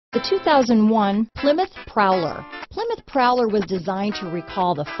The 2001 Plymouth Prowler. Plymouth Prowler was designed to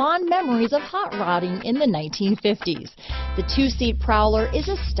recall the fond memories of hot rodding in the 1950s. The two-seat Prowler is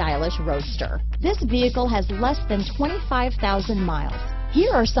a stylish roadster. This vehicle has less than 25,000 miles.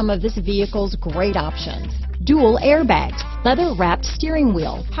 Here are some of this vehicle's great options: dual airbags, leather-wrapped steering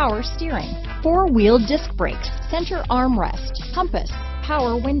wheel, power steering, four-wheel disc brakes, center armrest, compass,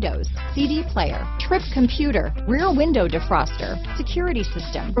 power windows, CD player, trip computer, rear window defroster, security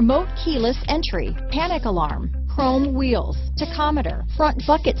system, remote keyless entry, panic alarm, chrome wheels, tachometer, front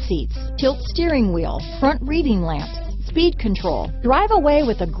bucket seats, tilt steering wheel, front reading lamps, speed control. Drive away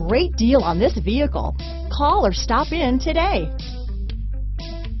with a great deal on this vehicle. Call or stop in today.